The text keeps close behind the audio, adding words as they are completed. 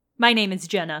My name is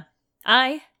Jenna.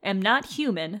 I am not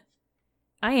human.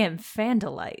 I am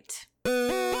Fandalite.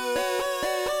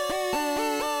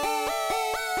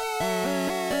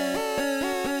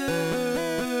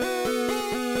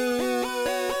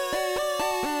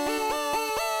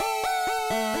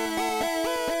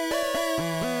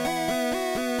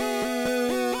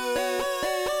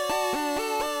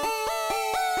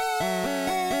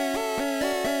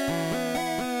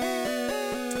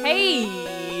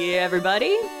 Hey,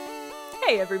 everybody.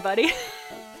 Hey, everybody.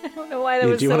 I don't know why that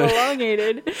was so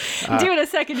elongated. Doing a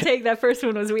second take, that first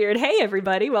one was weird. Hey,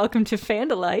 everybody. Welcome to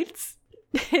Fandalites,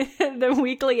 the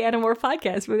weekly Animorph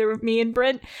podcast where me and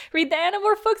Brent read the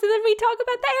Animorph books and then we talk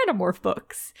about the Animorph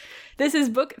books. This is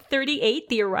book 38,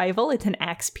 The Arrival. It's an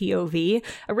Axe POV.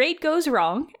 A raid goes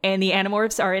wrong, and the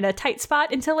Animorphs are in a tight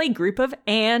spot until a group of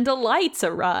Andalites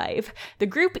arrive. The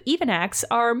group, even Axe,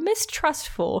 are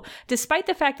mistrustful, despite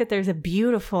the fact that there's a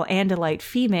beautiful Andalite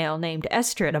female named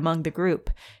Estrid among the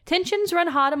group. Tensions run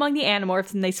hot among the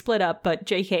Animorphs, and they split up, but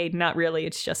JK, not really.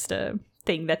 It's just a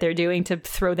thing that they're doing to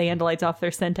throw the Andalites off their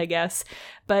scent, I guess.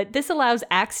 But this allows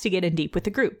Axe to get in deep with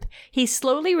the group. He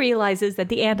slowly realizes that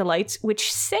the Andalites,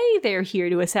 which say they're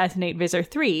here to assassinate Visser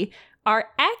 3, are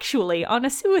actually on a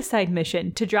suicide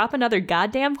mission to drop another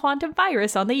goddamn quantum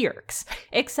virus on the Yeerks.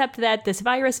 Except that this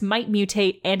virus might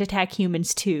mutate and attack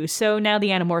humans too, so now the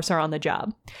Animorphs are on the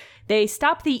job. They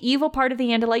stop the evil part of the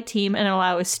Andalite team and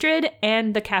allow Estrid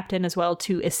and the captain as well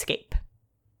to escape.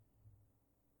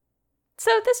 So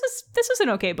this was an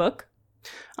okay book.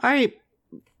 I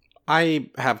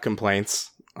have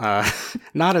complaints.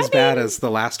 Not as bad as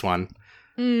the last one.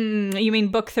 You mean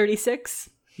book 36?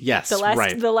 Yes,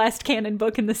 the last canon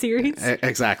book in the series?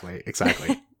 Exactly.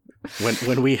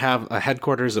 When we have a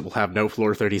headquarters, it will have no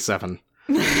floor 37.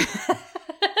 The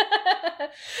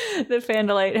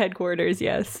Fandalite headquarters,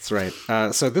 yes. That's right.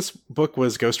 So this book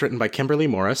was ghostwritten by Kimberly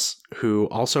Morris, who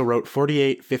also wrote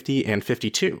 48, 50, and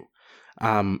 52.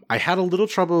 I had a little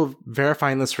trouble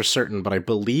verifying this for certain, but I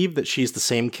believe that she's the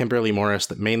same Kimberly Morris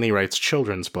that mainly writes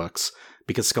children's books,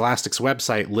 because Scholastic's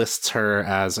website lists her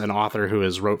as an author who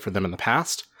has wrote for them in the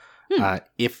past.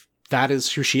 If that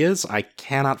is who she is, I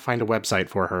cannot find a website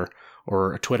for her,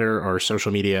 or a Twitter or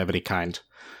social media of any kind,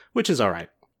 which is all right.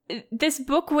 This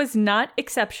book was not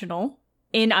exceptional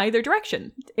in either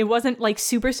direction. It wasn't like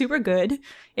super, super good.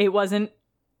 It wasn't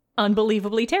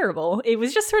unbelievably terrible. It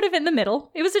was just sort of in the middle.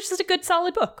 It was just a good,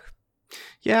 solid book.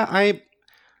 Yeah,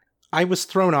 I was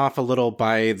thrown off a little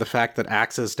by the fact that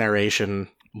Axe's narration,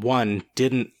 one,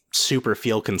 didn't super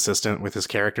feel consistent with his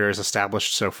character as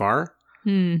established so far.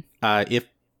 If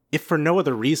for no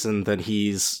other reason than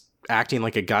he's acting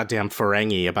like a goddamn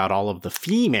Ferengi about all of the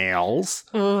females.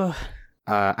 Ugh.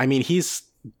 I mean, he's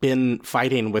been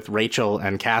fighting with Rachel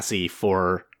and Cassie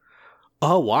for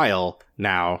a while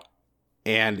now,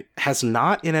 and has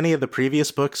not in any of the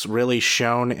previous books really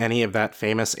shown any of that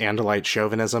famous Andalite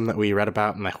chauvinism that we read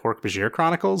about in the Hork-Bajir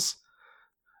Chronicles.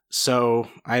 So,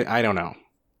 I don't know.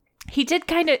 He did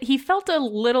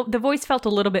the voice felt a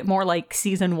little bit more like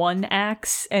season 1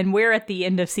 Axe, and we're at the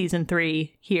end of season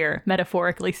 3 here,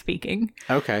 metaphorically speaking.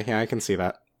 Okay, yeah, I can see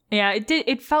that. Yeah,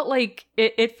 it felt like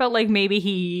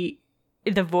maybe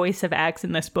the voice of Axe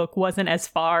in this book wasn't as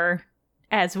far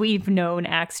as we've known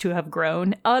Axe to have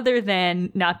grown, other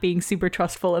than not being super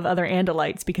trustful of other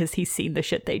Andalites because he's seen the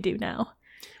shit they do now.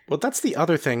 Well, that's the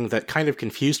other thing that kind of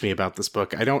confused me about this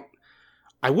book.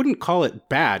 I wouldn't call it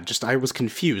bad, just I was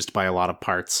confused by a lot of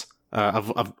parts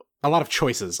of a lot of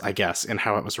choices, I guess, in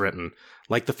how it was written.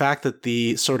 Like the fact that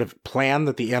the sort of plan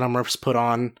that the Animorphs put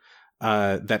on,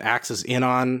 that Axe is in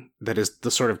on, that is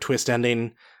the sort of twist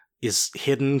ending, is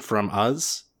hidden from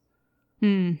us.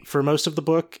 For most of the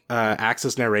book,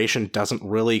 Axe's narration doesn't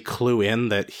really clue in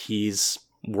that he's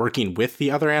working with the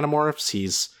other Animorphs.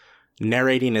 He's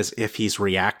narrating as if he's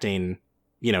reacting,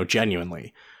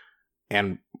 genuinely.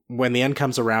 And when the end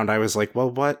comes around, I was like, well,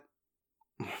 what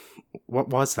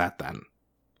was that then?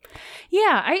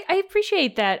 Yeah, I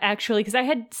appreciate that, actually, because I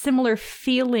had similar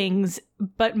feelings,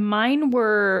 but mine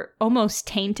were almost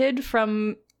tainted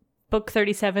from book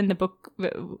 37, the book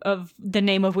of the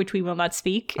name of which we will not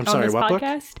speak on this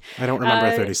podcast. Book? I don't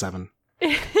remember 37.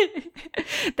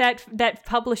 that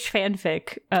published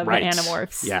fanfic of the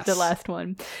Animorphs, yes. The last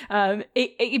one.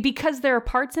 Because there are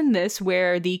parts in this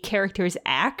where the characters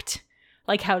act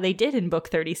like how they did in book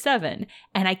 37,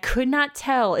 and I could not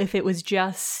tell if it was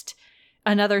just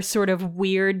another sort of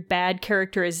weird, bad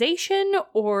characterization,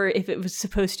 or if it was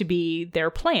supposed to be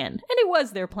their plan. And it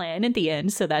was their plan at the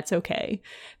end, so that's okay.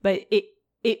 But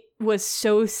it was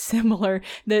so similar.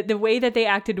 The way that they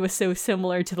acted was so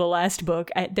similar to the last book.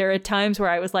 There are times where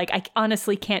I was like, I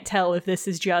honestly can't tell if this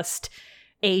is just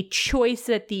a choice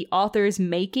that the author's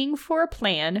making for a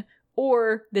plan,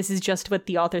 or this is just what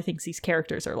the author thinks these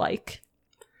characters are like.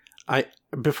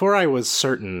 Before I was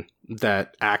certain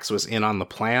that Axe was in on the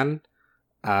plan,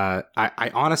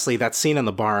 I honestly, that scene in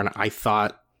the barn, I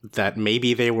thought that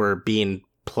maybe they were being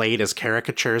played as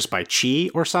caricatures by Chi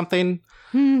or something,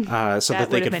 so that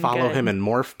they could follow him and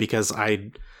morph, because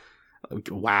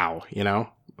wow, you know?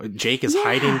 Jake is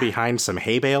hiding behind some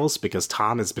hay bales because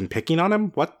Tom has been picking on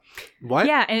him? What?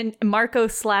 Yeah, and Marco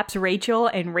slaps Rachel,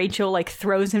 and Rachel, like,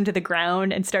 throws him to the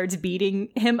ground and starts beating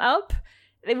him up.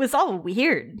 It was all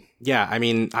weird. Yeah, I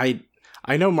mean, I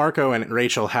know Marco and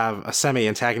Rachel have a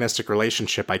semi-antagonistic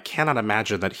relationship. I cannot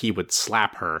imagine that he would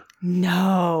slap her.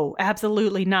 No,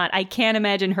 absolutely not. I can't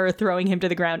imagine her throwing him to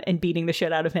the ground and beating the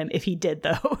shit out of him if he did,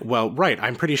 though. Well, right.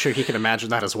 I'm pretty sure he can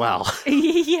imagine that as well.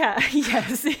 Yeah.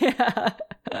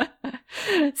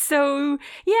 So,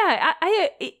 yeah, I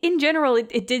in general,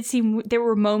 it did seem there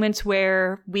were moments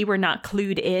where we were not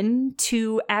clued in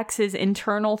to Axe's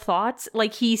internal thoughts.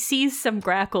 Like, he sees some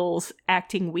Grackles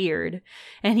acting weird,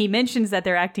 and he mentions that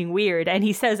they're acting weird, and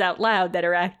he says out loud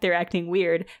that they're acting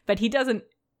weird, but he doesn't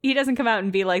come out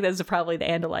and be like, those are probably the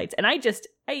Andalites. And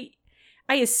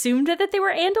I assumed that they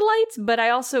were Andalites, but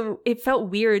it felt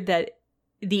weird that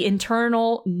the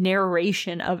internal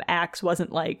narration of Axe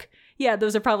wasn't like, yeah,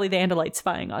 those are probably the Andalites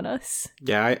spying on us.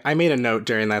 Yeah, I made a note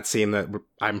during that scene that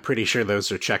I'm pretty sure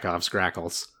those are Chekhov's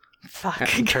Grackles.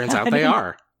 Fuck. And turns out they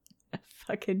are.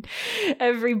 Fucking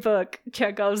every book,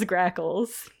 Chekhov's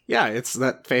Grackles. Yeah, it's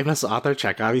that famous author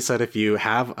Chekhov. He said if you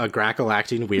have a Grackle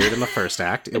acting weird in the first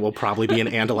act, it will probably be an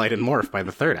Andalite and morph by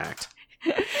the third act.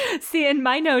 See, in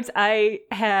my notes, I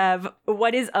have,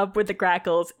 what is up with the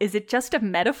Grackles? Is it just a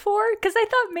metaphor? Because I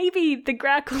thought maybe the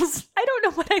Grackles, I don't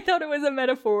know what I thought it was a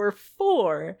metaphor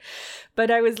for,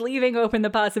 but I was leaving open the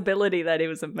possibility that it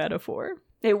was a metaphor.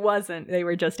 It wasn't. They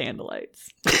were just Andalites.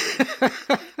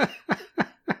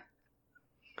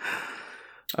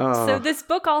 So this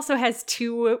book also has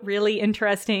two really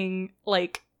interesting,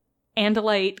 like,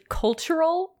 Andalite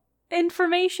cultural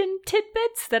information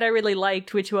tidbits that I really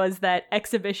liked, which was that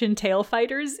exhibition tail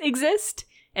fighters exist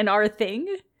and are a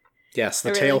thing. Yes,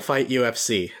 the tail fight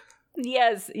UFC.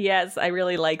 Yes, I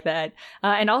really like that.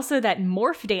 And also that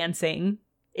morph dancing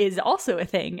is also a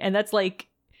thing, and that's like,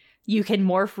 you can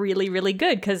morph really, really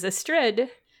good, because Astrid,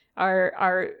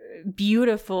 our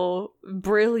beautiful,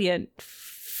 brilliant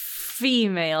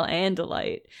female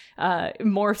Andalite,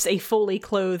 morphs a fully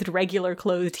clothed, regular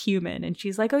clothed human, and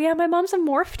she's like, oh yeah, my mom's a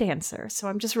morph dancer, so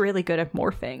I'm just really good at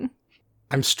morphing.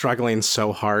 I'm struggling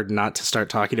so hard not to start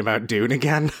talking about Dune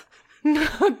again.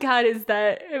 Oh god, is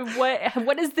that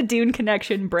what is the Dune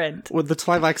connection, Brent? With the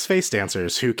Tleilax face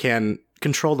dancers, who can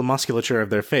control the musculature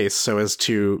of their face so as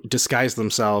to disguise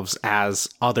themselves as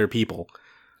other people.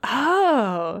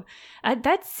 Oh,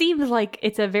 that seems like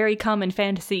it's a very common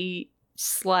fantasy /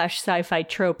 sci-fi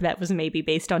trope that was maybe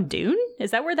based on Dune?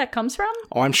 Is that where that comes from?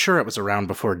 Oh, I'm sure it was around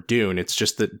before Dune. It's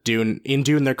just that in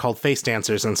Dune they're called face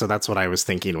dancers, and so that's what I was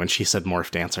thinking when she said morph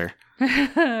dancer.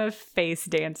 Face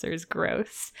dancers,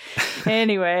 gross.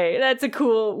 Anyway, that's a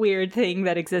cool, weird thing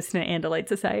that exists in an Andalite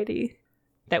society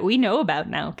that we know about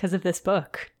now because of this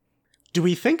book. Do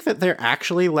we think that they're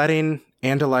actually letting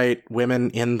Andalite women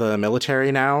in the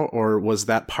military now, or was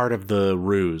that part of the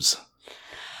ruse?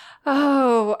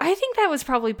 Oh, I think that was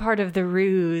probably part of the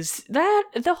ruse. That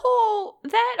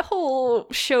whole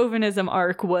chauvinism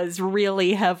arc was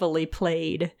really heavily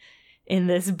played in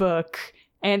this book,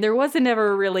 and there wasn't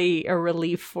ever really a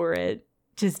relief for it.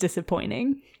 Just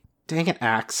disappointing. Dang it,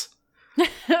 Axe.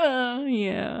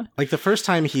 Yeah. Like, the first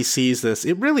time he sees this,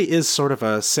 it really is sort of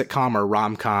a sitcom or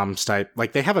rom-com type.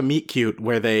 Like, they have a meet-cute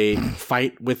where they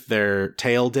fight with their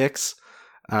tail dicks.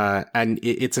 And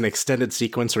it's an extended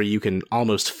sequence where you can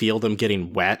almost feel them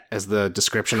getting wet as the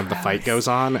description of the fight goes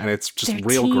on, and it's just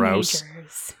real teenagers.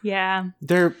 Gross. Yeah.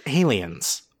 They're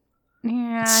aliens.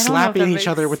 Yeah, slapping each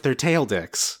other with their tail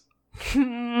dicks.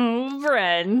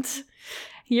 Brent,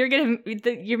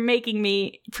 you're making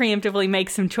me preemptively make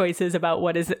some choices about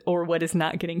what is or what is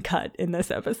not getting cut in this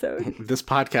episode. This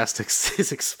podcast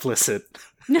is explicit.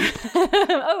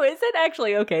 Oh, is it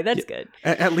actually? Okay, that's good.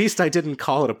 At least I didn't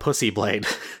call it a pussy blade.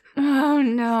 Oh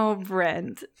no,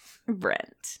 Brent.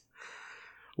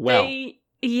 Well,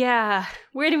 yeah.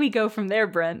 Where do we go from there,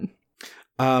 Brent?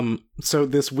 So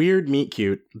this weird meet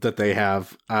cute that they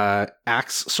have,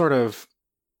 Axe sort of,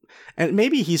 and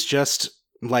maybe he's just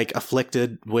like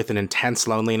afflicted with an intense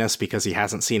loneliness because he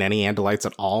hasn't seen any Andalites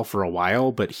at all for a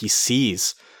while, but he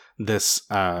sees this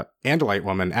Andalite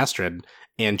woman, Estrid,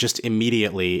 and just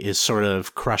immediately is sort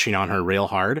of crushing on her real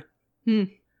hard.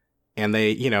 And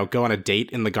they, go on a date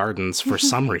in the gardens for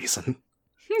some reason.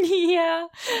 Yeah,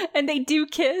 and they do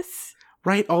kiss.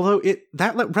 Right, although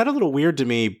that read a little weird to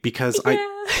me because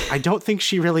I don't think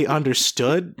she really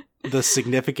understood the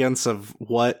significance of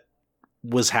what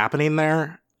was happening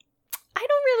there. I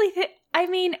don't really think... I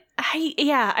mean,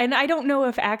 and I don't know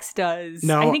if Axe does.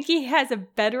 No. I think he has a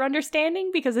better understanding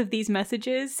because of these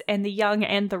messages and the young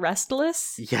and the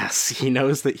restless. Yes, he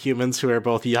knows that humans who are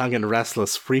both young and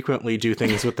restless frequently do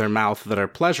things with their mouth that are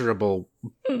pleasurable,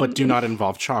 but do not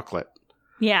involve chocolate.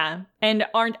 Yeah, and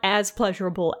aren't as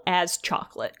pleasurable as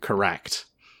chocolate. Correct.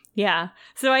 Yeah,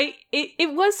 so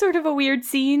it was sort of a weird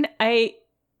scene.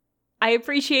 I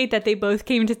appreciate that they both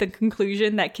came to the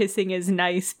conclusion that kissing is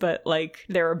nice, but, like,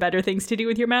 there are better things to do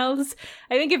with your mouths.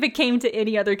 I think if it came to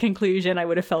any other conclusion, I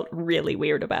would have felt really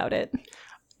weird about it.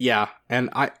 Yeah, and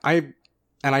I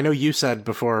know you said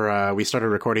before we started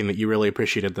recording that you really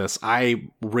appreciated this. I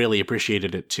really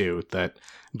appreciated it, too, that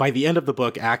by the end of the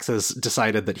book, Axe has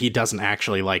decided that he doesn't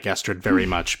actually like Estrid very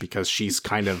much because she's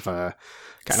kind of a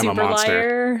monster.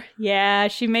 Liar. Yeah,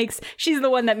 she's the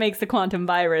one that makes the quantum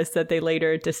virus that they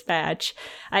later dispatch.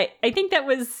 I think that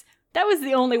was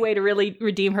the only way to really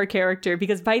redeem her character,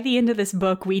 because by the end of this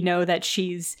book we know that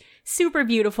she's super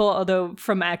beautiful, although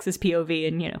from Axe's POV,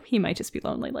 and he might just be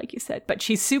lonely like you said, but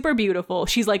she's super beautiful.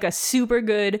 She's like a super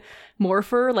good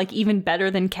morpher, like even better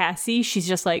than Cassie. She's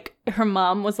just like, her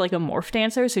mom was like a morph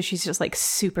dancer, so she's just like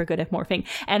super good at morphing,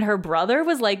 and her brother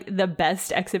was like the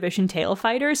best exhibition tail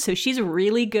fighter, so she's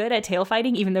really good at tail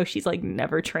fighting even though she's like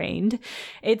never trained.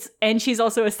 And she's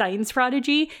also a science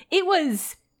prodigy. It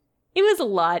was a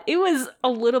lot. It was a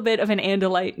little bit of an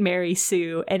Andalite Mary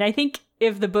Sue, and I think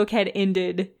if the book had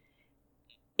ended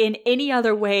in any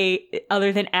other way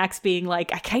other than Axe being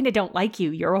like, I kind of don't like you,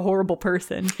 you're a horrible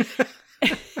person,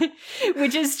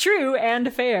 which is true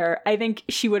and fair, I think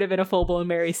she would have been a full-blown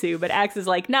Mary Sue, but Axe is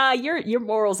like, nah, your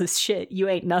morals is shit, you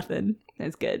ain't nothing.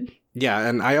 That's good. Yeah,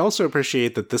 and I also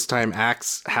appreciate that this time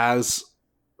Axe has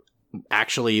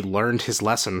actually learned his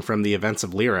lesson from the events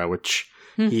of Lyra, which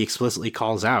he explicitly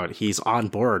calls out. He's on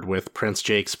board with Prince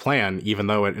Jake's plan, even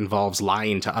though it involves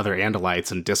lying to other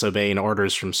Andalites and disobeying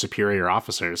orders from superior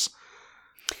officers.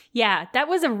 Yeah, that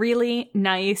was a really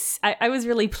nice... I was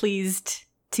really pleased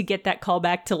to get that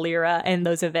callback to Lyra and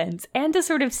those events, and to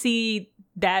sort of see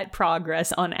that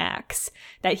progress on Axe.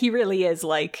 That he really is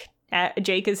like,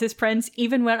 Jake is his prince,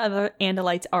 even when other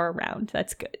Andalites are around.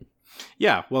 That's good.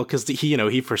 Yeah, well, because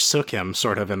he forsook him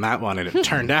sort of in that one, and it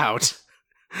turned out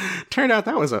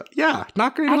that was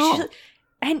not great at all.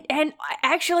 And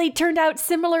actually turned out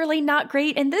similarly not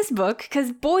great in this book,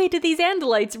 because boy, do these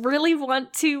Andalites really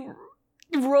want to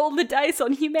roll the dice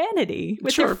on humanity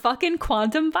with their fucking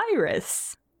quantum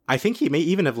virus. I think he may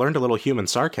even have learned a little human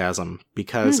sarcasm,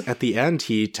 because at the end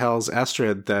he tells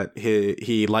Estrid that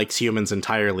he likes humans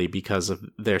entirely because of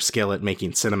their skill at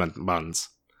making cinnamon buns.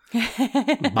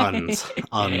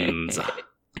 Uns.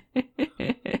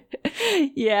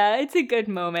 Yeah, it's a good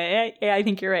moment. I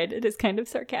think you're right. It is kind of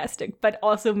sarcastic, but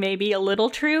also maybe a little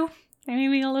true.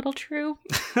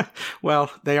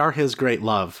 Well, they are his great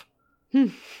love.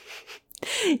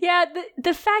 Yeah,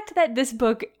 the fact that this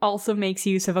book also makes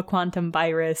use of a quantum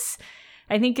virus,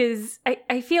 I think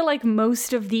I feel like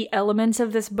most of the elements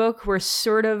of this book were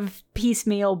sort of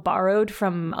piecemeal borrowed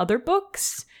from other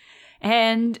books.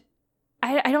 And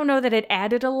I don't know that it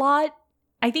added a lot.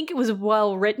 I think it was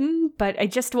well written, but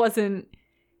it just wasn't...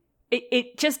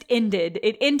 It just ended.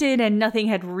 It ended and nothing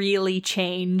had really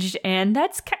changed. And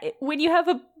that's... When you have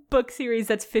a book series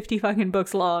that's 50 fucking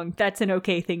books long, that's an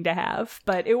okay thing to have.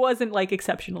 But it wasn't, like,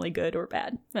 exceptionally good or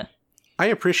bad. I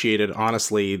appreciated,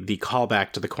 honestly, the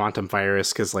callback to the quantum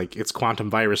virus, because, like, it's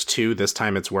Quantum Virus 2, this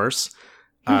time it's worse.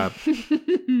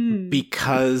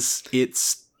 Because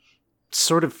it's...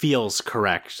 sort of feels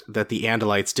correct that the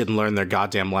Andalites didn't learn their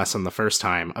goddamn lesson the first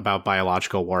time about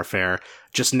biological warfare.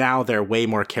 Just now they're way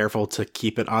more careful to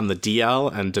keep it on the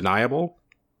DL and deniable.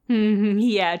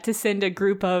 Yeah, to send a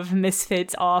group of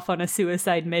misfits off on a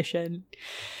suicide mission.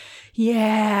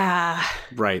 Yeah.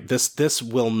 Right. This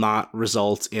will not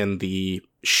result in the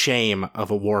shame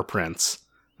of a war prince.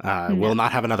 We'll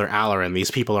not have another Alarin.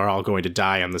 These people are all going to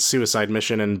die on the suicide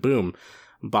mission, and boom,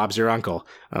 Bob's your uncle.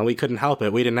 We couldn't help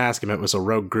it. We didn't ask him. It was a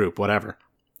rogue group, whatever.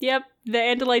 Yep, the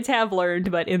Andalites have learned,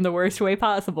 but in the worst way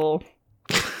possible.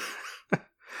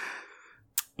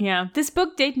 Yeah, this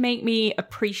book did make me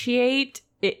appreciate,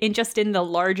 in the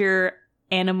larger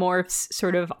Animorphs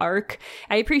sort of arc.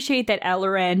 I appreciate that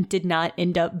Alaran did not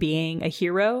end up being a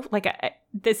hero. Like,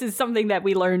 this is something that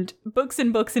we learned books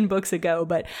and books and books ago,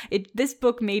 but this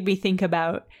book made me think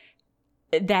about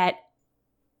that.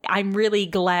 I'm really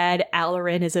glad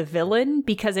Alaran is a villain,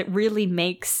 because it really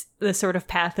makes the sort of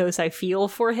pathos I feel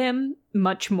for him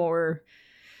much more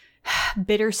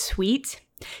bittersweet.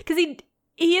 Because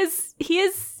he is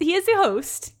a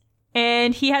host,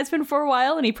 and he has been for a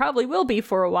while, and he probably will be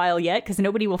for a while yet, because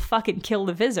nobody will fucking kill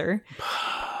the Visor.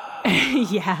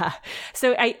 Yeah.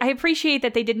 So I appreciate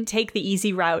that they didn't take the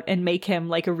easy route and make him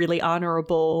like a really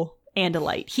honorable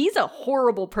Andalite. He's a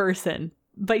horrible person,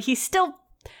 but he still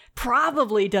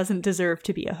probably doesn't deserve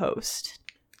to be a host.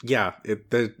 Yeah,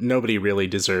 nobody really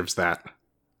deserves that.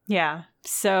 Yeah.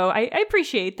 So I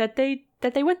appreciate that they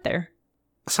went there.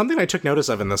 Something I took notice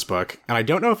of in this book, and I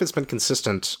don't know if it's been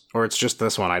consistent or it's just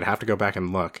this one, I'd have to go back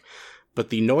and look, but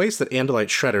the noise that Andalite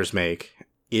shredders make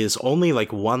is only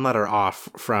like one letter off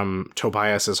from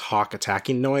Tobias's hawk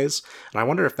attacking noise, and I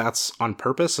wonder if that's on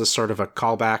purpose as sort of a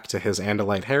callback to his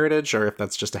Andalite heritage, or if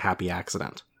that's just a happy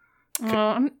accident.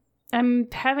 I'm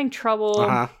having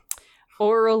trouble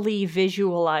orally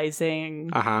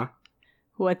visualizing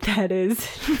what that is.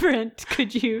 Brent,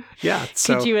 could you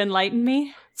enlighten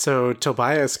me? So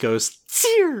Tobias goes,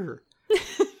 "Seer!"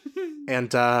 and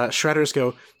shredders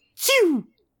go, "Chew!"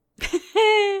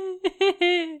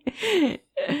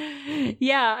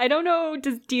 Yeah, I don't know.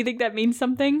 Do you think that means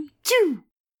something? Chew!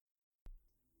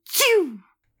 Chew!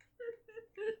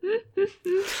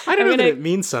 I don't know that it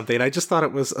means something. I just thought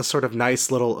it was a sort of nice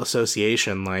little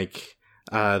association, like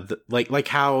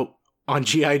how on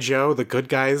G.I. Joe the good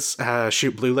guys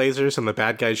shoot blue lasers and the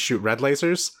bad guys shoot red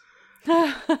lasers.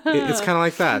 It's kind of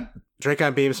like that.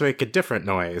 Dracon beams make a different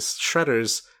noise.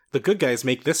 Shredders, the good guys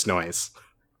make this noise.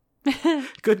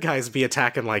 Good guys be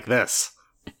attacking like this.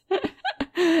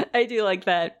 I do like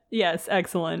that. Yes,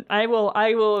 excellent. I'm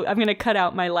going to cut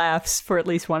out my laughs for at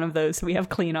least one of those so we have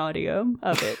clean audio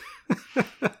of it.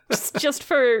 just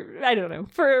for, I don't know,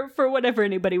 for whatever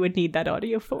anybody would need that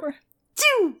audio for.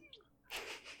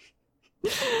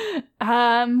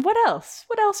 What else?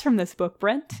 What else from this book,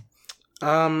 Brent?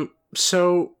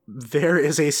 So there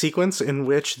is a sequence in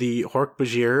which the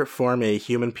Hork-Bajir form a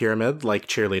human pyramid like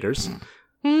cheerleaders,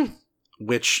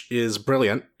 which is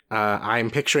brilliant. I'm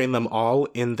picturing them all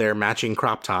in their matching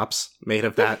crop tops made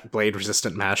of that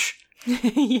blade-resistant mesh.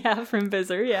 Yeah, from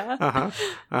Visor, yeah.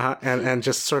 And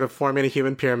just sort of forming a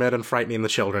human pyramid and frightening the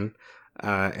children.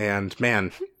 And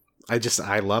man,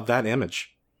 I love that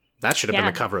image. That should have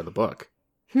been the cover of the book.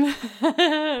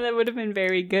 That would have been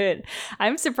very good.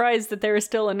 I'm surprised that there are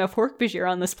still enough Hork-Bajir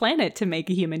on this planet to make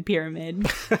a human pyramid.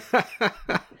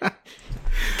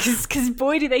 Because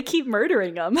boy, do they keep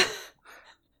murdering them.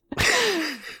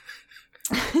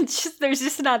 There's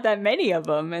just not that many of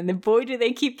them, and boy, do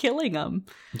they keep killing them.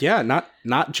 Yeah,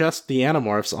 not just the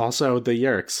Animorphs, also the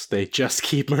Yeerks. They just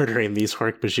keep murdering these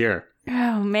Hork-Bajir.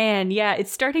 Oh man, yeah,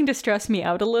 it's starting to stress me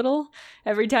out a little.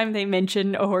 Every time they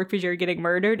mention a Hork-Bajir getting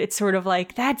murdered, it's sort of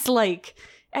like, that's like,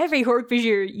 every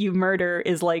Hork-Bajir you murder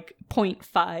is like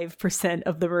 0.5%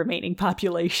 of the remaining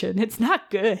population. It's not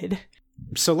good.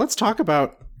 So let's talk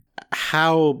about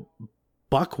how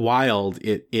buck wild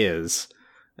it is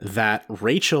that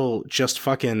Rachel just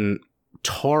fucking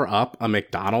tore up a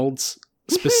McDonald's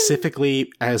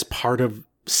specifically as part of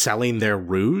selling their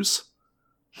ruse.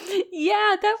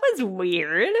 Yeah, that was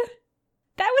weird.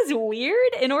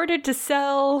 In order to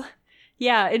sell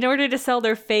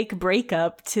their fake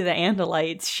breakup to the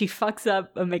Andalites, she fucks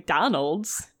up a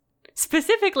McDonald's.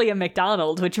 Specifically a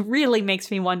McDonald's, which really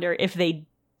makes me wonder if they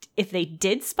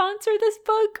did sponsor this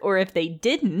book or if they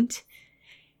didn't,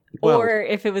 or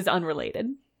if it was unrelated.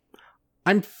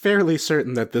 I'm fairly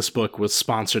certain that this book was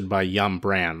sponsored by Yum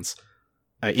Brands,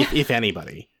 if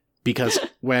anybody. Because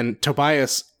when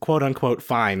Tobias, quote-unquote,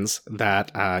 finds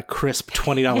that crisp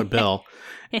 $20 bill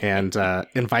and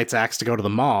invites Axe to go to the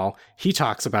mall, he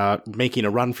talks about making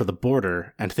a run for the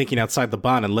border and thinking outside the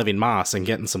bun and living Moss and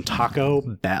getting some Taco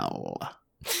Bell.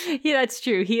 Yeah, that's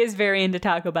true. He is very into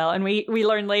Taco Bell. And we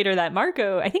learn later that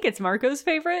I think it's Marco's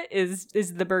favorite, is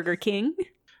the Burger King.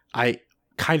 I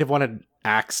kind of wanted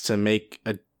Axe to make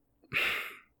a...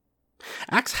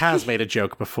 Axe has made a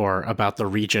joke before about the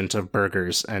regent of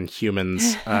burgers and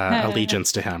humans'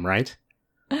 allegiance to him, right?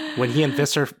 When he and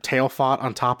Visser tail fought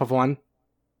on top of one?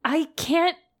 I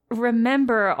can't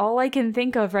remember. All I can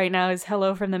think of right now is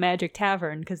Hello from the Magic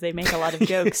Tavern, because they make a lot of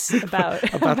jokes about the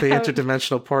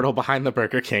interdimensional portal behind the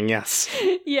Burger King. Yes,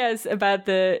 yes, about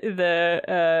the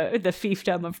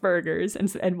fiefdom of burgers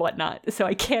and whatnot. So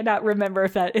I cannot remember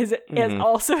if that is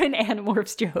also an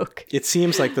Animorphs joke. It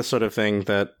seems like the sort of thing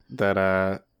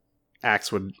that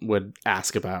Axe would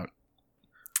ask about.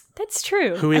 That's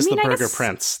true. Who is the Burger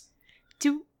Prince?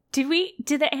 Do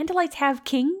the Andalites have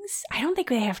kings? I don't think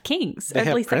they have kings,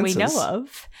 at least princes. That we know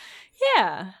of.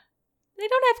 Yeah. They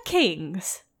don't have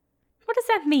kings. What does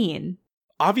that mean?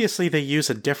 Obviously, they use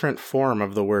a different form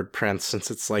of the word prince since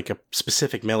it's like a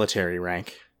specific military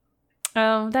rank.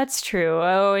 Oh, that's true.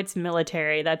 Oh, it's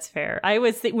military. That's fair.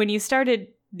 When you started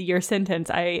your sentence,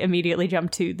 I immediately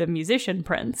jumped to the musician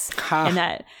prince. and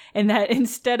that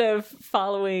instead of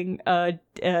following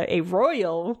a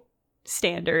royal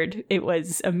standard, it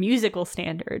was a musical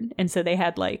standard, and so they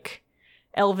had like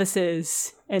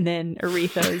Elvises and then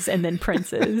Arethos and then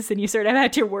princes, and you sort of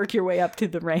had to work your way up to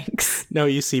the ranks. No,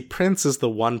 you see, Prince is the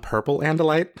one purple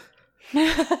Andalite.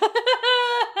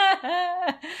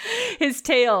 His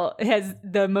tail has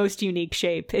the most unique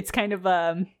shape. It's kind of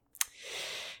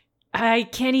I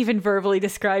can't even verbally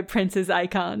describe Prince's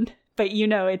icon, but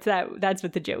it's that's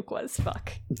what the joke was.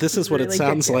 Fuck. This is what really it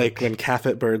sounds like when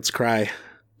Caffet birds cry.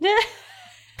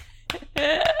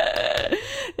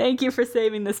 Thank you for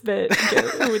saving this bit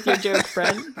with your joke,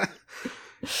 friend.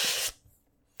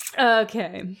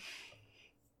 Okay.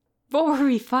 What were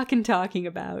we fucking talking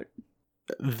about?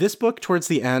 This book, towards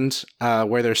the end,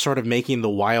 where they're sort of making the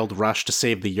wild rush to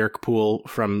save the Yeerk pool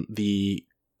from the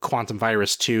Quantum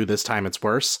Virus 2, this time it's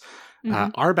worse.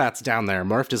 Arbat's down there,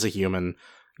 morphed as a human,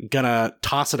 gonna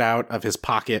toss it out of his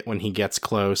pocket when he gets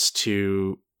close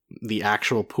to the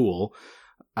actual pool.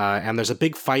 And there's a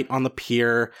big fight on the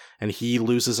pier, and he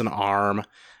loses an arm,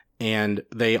 and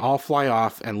they all fly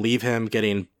off and leave him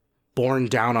getting borne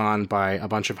down on by a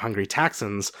bunch of hungry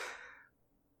Taxxons.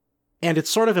 And it's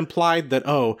sort of implied that,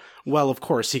 oh, well, of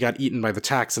course, he got eaten by the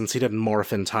Taxxons, he didn't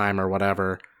morph in time or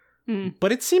whatever.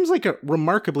 But it seems like a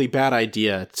remarkably bad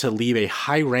idea to leave a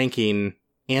high-ranking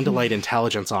Andalite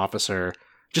intelligence officer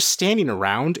just standing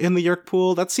around in the Yeerk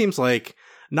pool. That seems like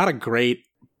not a great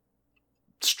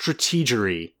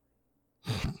strategery,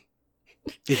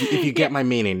 if you get my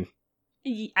meaning.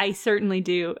 I certainly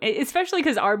do, especially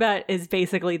because Arbat is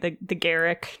basically the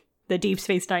Garrick, the Deep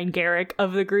Space Nine Garrick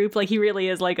of the group. Like, he really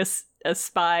is like a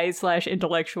spy /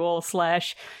 intellectual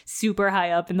 / super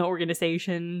high up in the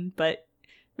organization, but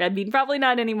I mean, probably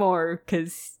not anymore,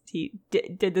 because he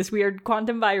did this weird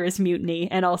quantum virus mutiny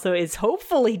and also is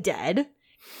hopefully dead.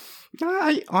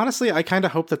 I kind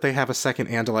of hope that they have a second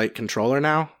Andalite controller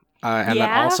now. And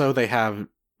that also they have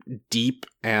deep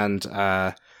and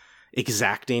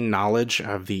exacting knowledge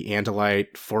of the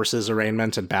Andalite forces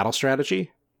arraignment and battle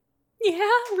strategy. Yeah,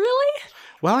 really?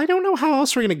 Well, I don't know how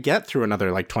else we're going to get through another,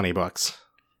 20 books.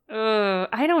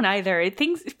 I don't either. It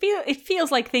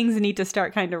feels like things need to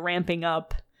start kind of ramping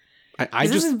up.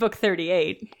 This is book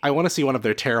 38. I want to see one of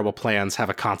their terrible plans have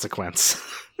a consequence.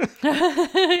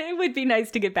 It would be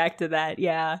nice to get back to that.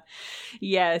 Yeah.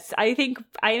 Yes. I think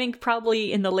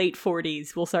probably in the late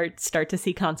 40s we'll start to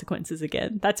see consequences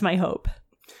again. That's my hope.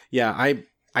 Yeah,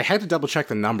 I had to double check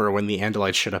the number when the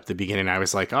Andalites showed up at the beginning. I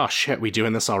was like, oh shit, we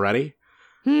doing this already?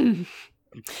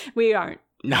 We aren't.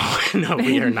 No,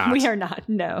 we are not. We are not.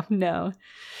 No.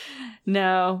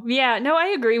 Yeah, no,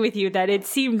 I agree with you that it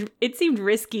seemed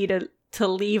risky to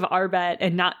leave Arbat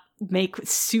and not make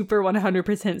super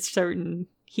 100% certain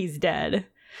he's dead.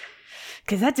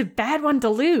 Because that's a bad one to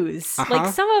lose. Uh-huh.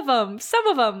 Like, some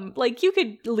of them, like, you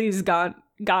could lose Gonrod.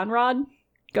 I'm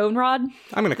going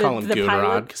to call him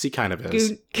Goonrod, because he kind of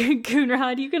is.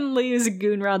 Goonrod. You can lose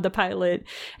Goonrod, the pilot,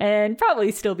 and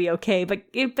probably still be okay.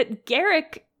 But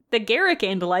Garrick, the Garrick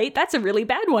Andalite, that's a really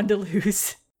bad one to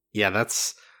lose. Yeah,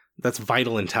 that's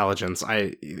vital intelligence.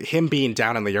 Him being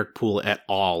down in the Yeerk pool at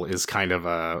all is kind of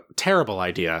a terrible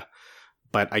idea.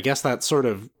 But I guess that sort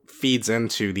of feeds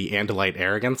into the Andalite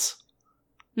arrogance.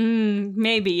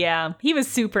 Maybe, yeah. He was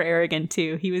super arrogant,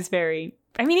 too. He was he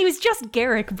was just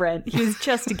Garrick, Brent. He was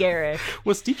just Garrick.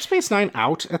 Was Deep Space Nine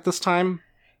out at this time?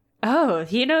 Oh,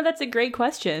 that's a great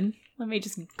question. Let me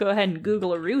just go ahead and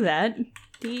Google-a-roo that.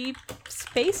 Deep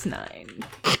Space Nine.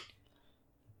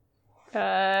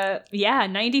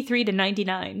 93 to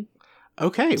 99.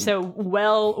 Okay. So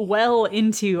well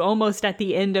into, almost at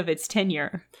the end of its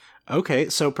tenure. Okay,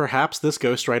 so perhaps this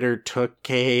ghostwriter took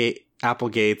K.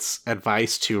 Applegate's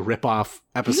advice to rip off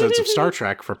episodes of Star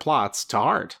Trek for plots to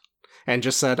heart. And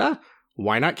just said,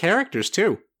 why not characters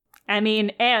too? I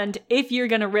mean, and if you're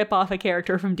going to rip off a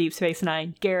character from Deep Space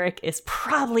Nine, Garak is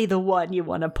probably the one you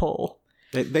want to pull.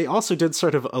 They also did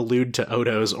sort of allude to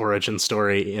Odo's origin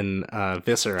story in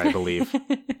Visser, I believe.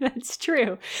 That's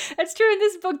true. That's true. And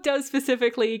this book does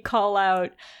specifically call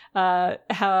out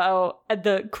how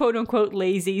the quote-unquote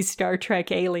lazy Star Trek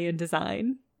alien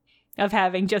design of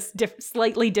having just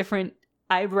slightly different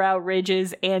eyebrow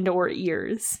ridges and or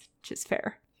ears, which is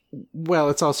fair. Well,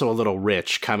 it's also a little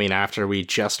rich coming after we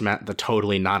just met the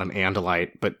totally not an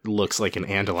Andalite, but looks like an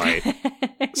Andalite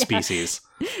species.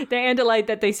 The Andalite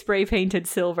that they spray painted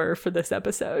silver for this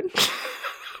episode.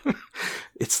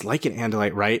 It's like an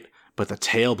Andalite, right? But the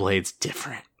tail blade's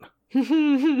different.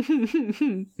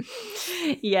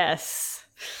 Yes.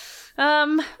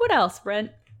 What else,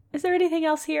 Brent? Is there anything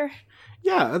else here?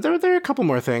 Yeah, there are a couple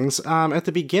more things. At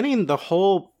the beginning, the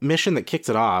whole mission that kicked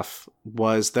it off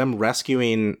was them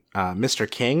rescuing Mr.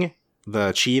 King,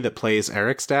 the Chi that plays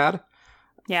Eric's dad,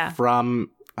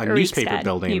 from a Eric's newspaper dad,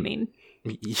 building. You mean?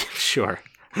 Sure.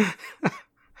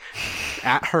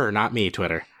 At her, not me,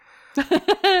 Twitter.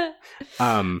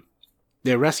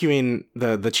 They're rescuing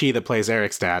the Chi that plays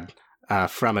Eric's dad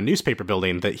from a newspaper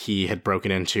building that he had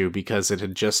broken into because it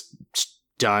had just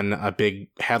done a big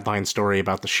headline story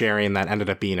about the sharing that ended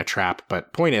up being a trap.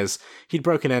 But point is, he'd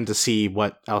broken in to see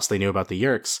what else they knew about the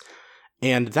Yeerks.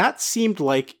 And that seemed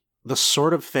like the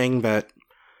sort of thing that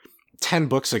 10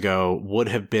 books ago would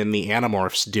have been the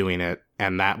Animorphs doing it,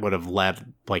 and that would have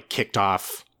kicked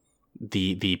off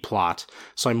the plot.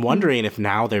 So I'm wondering if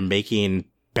now they're making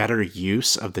better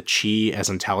use of the Chi as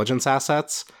intelligence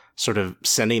assets, sort of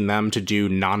sending them to do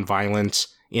nonviolent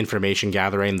information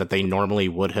gathering that they normally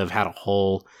would have had a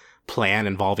whole plan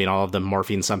involving all of them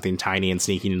morphing something tiny and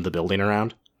sneaking into the building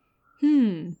around.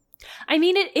 I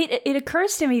mean, it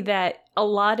occurs to me that a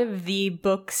lot of the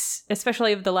books,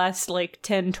 especially of the last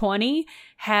 10, 20,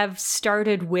 have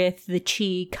started with the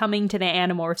Chi coming to the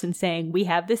Animorphs and saying, we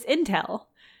have this intel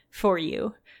for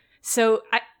you. So,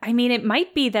 I mean, it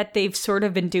might be that they've sort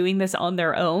of been doing this on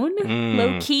their own,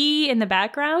 low-key in the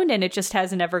background, and it just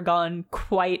hasn't ever gone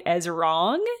quite as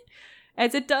wrong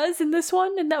as it does in this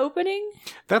one, in the opening.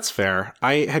 That's fair.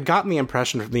 I had gotten the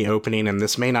impression from the opening, and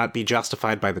this may not be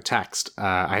justified by the text,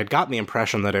 I had gotten the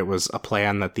impression that it was a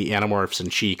plan that the Animorphs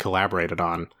and Chi collaborated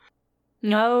on.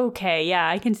 Okay, yeah,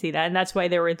 I can see that, and that's why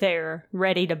they were there,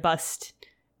 ready to bust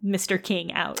Mr.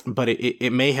 King out. But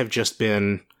it may have just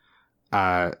been...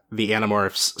 the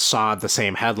Animorphs saw the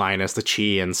same headline as the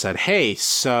Chi and said, hey,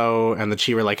 so... And the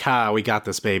Chi were like, we got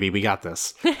this, baby, we got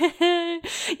this.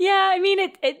 Yeah, I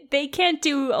mean, they can't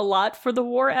do a lot for the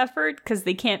war effort because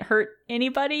they can't hurt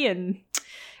anybody, and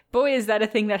boy, is that a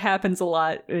thing that happens a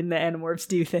lot when the Animorphs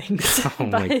do things. Oh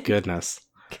my goodness.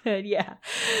 Good, yeah.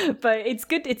 But it's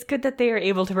good that they are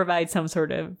able to provide some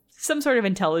sort of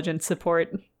intelligence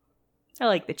support. I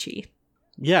like the Chi.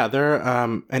 Yeah, they're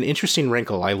an interesting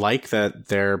wrinkle. I like that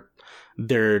their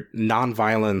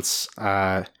nonviolence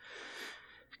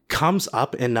comes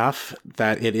up enough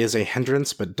that it is a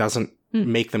hindrance, but doesn't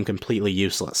make them completely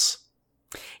useless.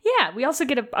 Yeah, we also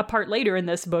get a part later in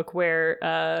this book where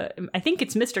I think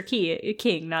it's Mr.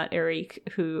 King, not Eric,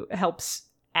 who helps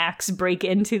Axe break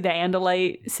into the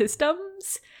Andalite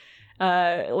systems.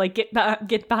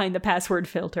 Get behind the password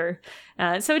filter.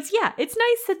 So it's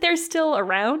nice that they're still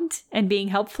around and being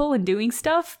helpful and doing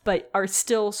stuff, but are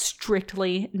still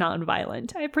strictly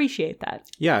nonviolent. I appreciate that.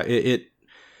 Yeah,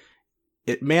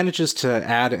 it manages to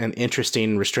add an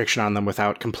interesting restriction on them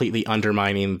without completely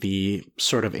undermining the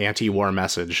sort of anti-war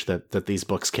message that these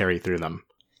books carry through them.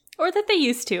 Or that they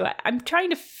used to. I'm trying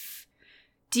to...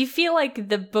 Do you feel like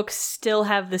the books still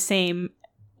have the same...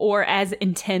 or as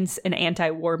intense an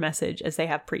anti-war message as they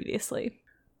have previously?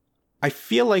 I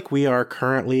feel like we are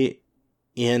currently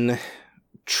in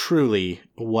truly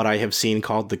what I have seen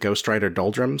called the Ghostwriter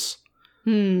doldrums.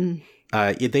 They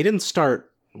didn't start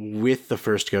with the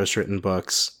first Ghostwritten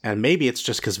books, and maybe it's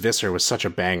just because Visser was such a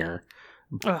banger.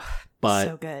 Ugh, but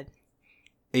so good.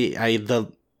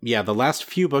 The last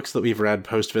few books that we've read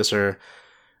post Visser,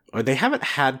 they haven't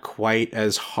had quite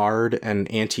as hard an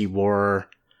anti-war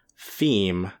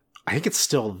theme. I think it's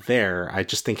still there. I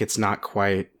just think it's not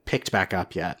quite picked back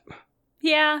up yet.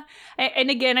 Yeah. And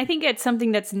again, I think it's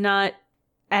something that's not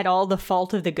at all the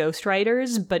fault of the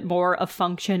ghostwriters, but more a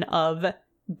function of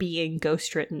being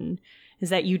ghostwritten. Is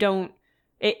that you don't...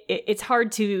 It's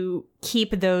hard to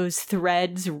keep those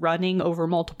threads running over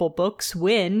multiple books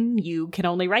when you can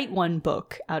only write one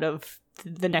book out of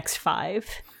the next 5.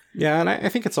 Yeah, and I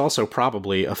think it's also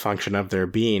probably a function of there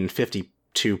being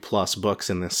 52 plus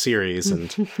books in this series,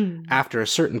 and after a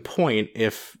certain point,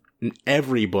 if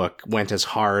every book went as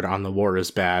hard on the war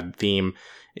is bad theme,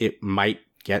 it might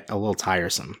get a little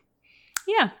tiresome.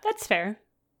 Yeah, that's fair.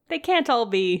 They can't all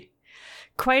be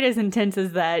quite as intense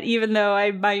as that, even though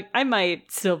I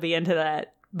might still be into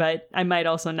that. But I might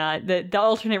also not. The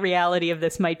alternate reality of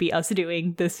this might be us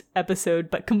doing this episode,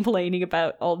 but complaining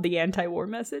about all the anti-war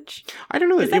message. I don't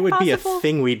know that it would possible? be a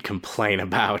thing we'd complain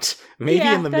about. Maybe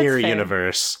in the Mirror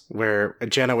Universe, where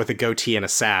Jenna with a goatee and a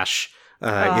sash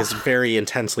is very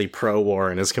intensely pro-war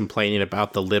and is complaining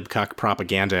about the libcuck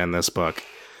propaganda in this book.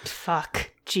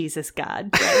 Fuck. Jesus God.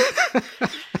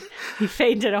 Right? He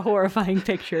painted a horrifying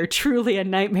picture. Truly a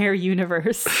nightmare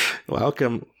universe.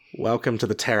 Welcome to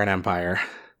the Terran Empire.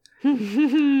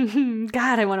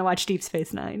 God, I want to watch Deep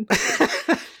Space Nine.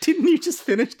 Didn't you just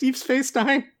finish Deep Space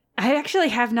Nine? I actually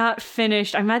have not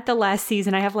finished. I'm at the last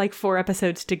season. I have like 4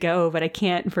 episodes to go, but I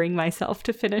can't bring myself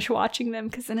to finish watching them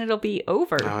because then it'll be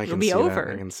over. It'll be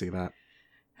over. I can see that.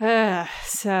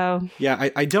 So. Yeah,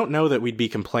 I don't know that we'd be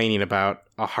complaining about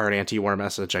a hard anti-war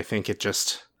message. I think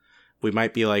we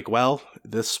might be like, well,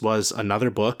 this was another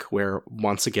book where,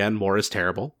 once again, war is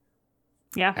terrible.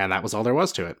 Yeah. And that was all there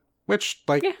was to it. Which,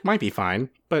 might be fine,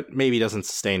 but maybe doesn't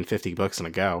sustain 50 books in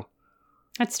a go.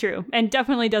 That's true. And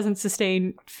definitely doesn't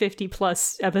sustain 50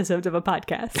 plus episodes of a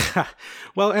podcast.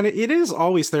 Well, and it is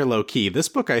always there low key. This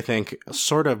book, I think,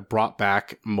 sort of brought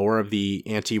back more of the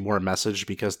anti-war message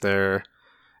because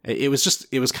it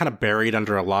was kind of buried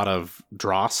under a lot of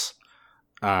dross.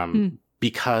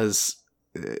 Because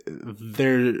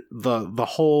the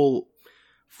whole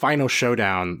final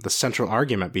showdown, the central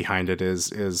argument behind it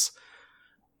is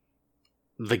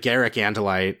the Garrick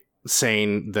Andalite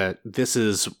saying that this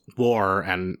is war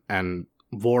and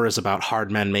war is about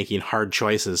hard men making hard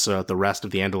choices so that the rest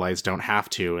of the Andalites don't have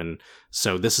to, and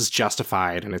so this is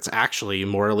justified and it's actually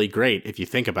morally great if you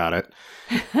think about it.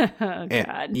 Oh,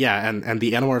 God. And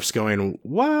the Animorphs going,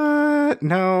 what?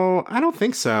 No, I don't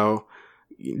think so.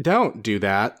 Don't do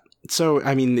that. So,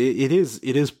 I mean, it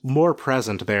is more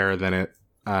present there than it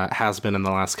has been in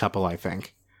the last couple, I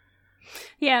think.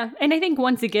 Yeah, and I think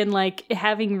once again, like,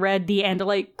 having read the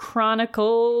Andalite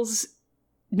Chronicles,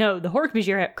 the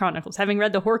Hork-Bajir Chronicles, having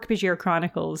read the Hork-Bajir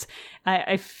Chronicles,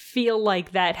 I feel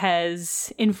like that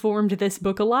has informed this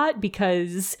book a lot,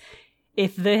 because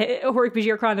if the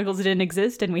Hork-Bajir Chronicles didn't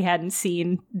exist and we hadn't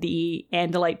seen the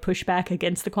Andalite pushback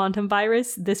against the quantum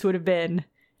virus, this would have been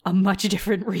a much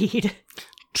different read.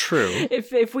 True.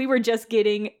 If we were just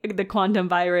getting the quantum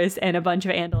virus and a bunch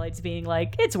of Andalites being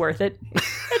like, it's worth it.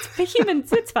 It's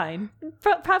humans, it's fine.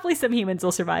 Probably some humans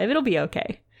will survive. It'll be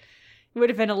okay. It would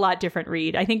have been a lot different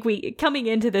read. I think coming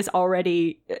into this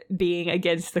already being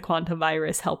against the quantum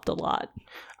virus helped a lot.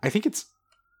 I think it's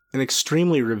an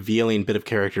extremely revealing bit of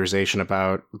characterization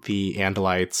about the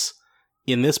Andalites,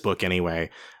 in this book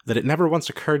anyway, that it never once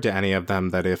occurred to any of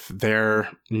them that if their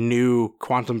new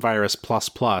quantum virus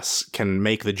plus can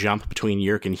make the jump between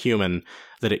Yeerk and human,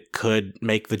 that it could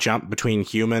make the jump between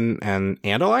human and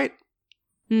Andalite.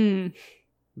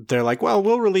 They're like, well,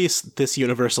 we'll release this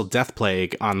universal death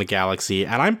plague on the galaxy,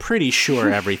 and I'm pretty sure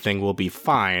everything will be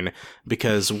fine,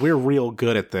 because we're real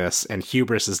good at this, and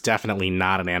hubris is definitely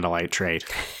not an Andalite trait.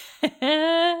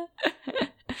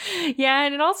 Yeah,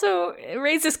 and it also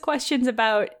raises questions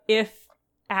about if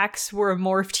Axe were a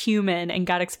morphed human and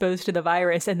got exposed to the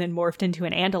virus and then morphed into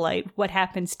an Andalite, what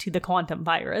happens to the quantum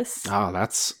virus? Oh,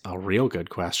 that's a real good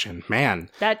question. Man.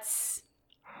 That's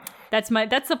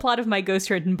the plot of my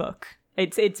ghostwritten book.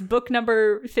 It's book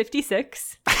number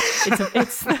 56.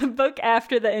 It's the book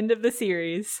after the end of the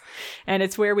series, and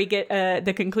it's where we get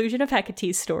the conclusion of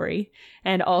Hecate's story,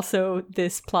 and also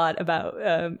this plot about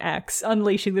Axe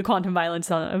unleashing the quantum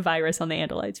virus on the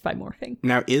Andalites by morphing.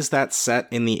 Now, is that set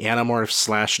in the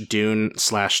Animorph /Dune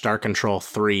 /Star Control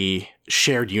 3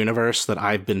 shared universe that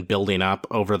I've been building up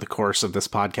over the course of this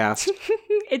podcast?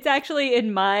 It's actually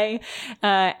in my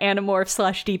Animorph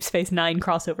 /Deep Space Nine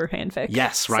crossover fanfic.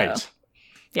 Yes, right. So,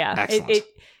 yeah, excellent.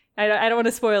 I don't want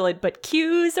to spoil it, but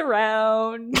Q's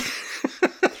around.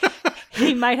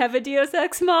 He might have a Deus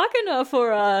Ex Machina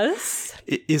for us.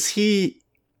 Is he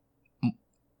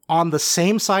on the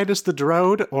same side as the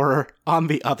Drode or on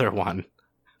the other one?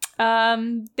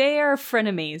 They are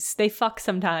frenemies. They fuck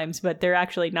sometimes, but they're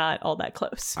actually not all that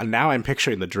close. And now I'm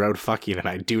picturing the Drode fucking, and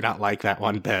I do not like that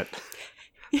one bit.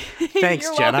 Thanks,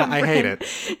 Jenna. Welcome, I hate it.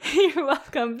 You're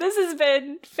welcome. This has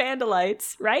been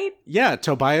Fandalites, right? Yeah,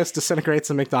 Tobias disintegrates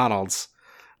in McDonald's.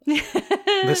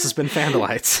 This has been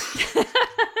Fandalites.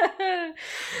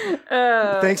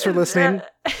 Thanks for listening.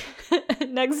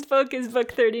 Next book is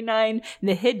book 39,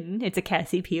 The Hidden. It's a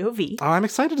Cassie POV. Oh, I'm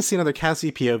excited to see another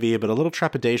Cassie POV, but a little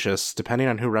trepidatious, depending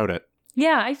on who wrote it.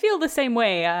 Yeah, I feel the same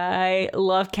way. I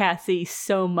love Cassie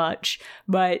so much,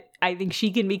 but I think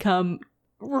she can become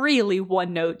really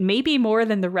one note, maybe more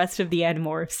than the rest of the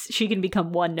Animorphs. She can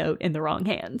become one note in the wrong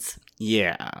hands.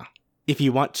 Yeah. If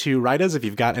you want to write us, if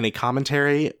you've got any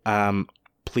commentary,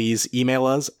 please email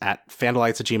us at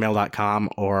fandalites@gmail.com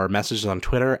or message us on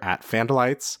Twitter at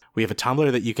Fandalites. We have a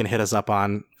Tumblr that you can hit us up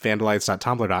on,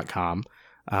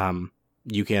 fandalites.tumblr.com.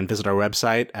 You can visit our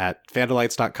website at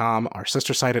fandalites.com, our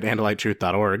sister site at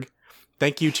andalitetruth.org.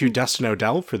 Thank you to Dustin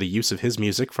Odell for the use of his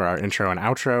music for our intro and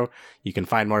outro. You can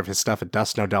find more of his stuff at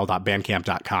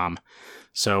dustinodell.bandcamp.com.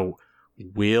 So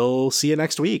we'll see you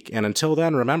next week. And until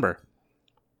then, remember,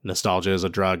 nostalgia is a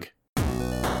drug.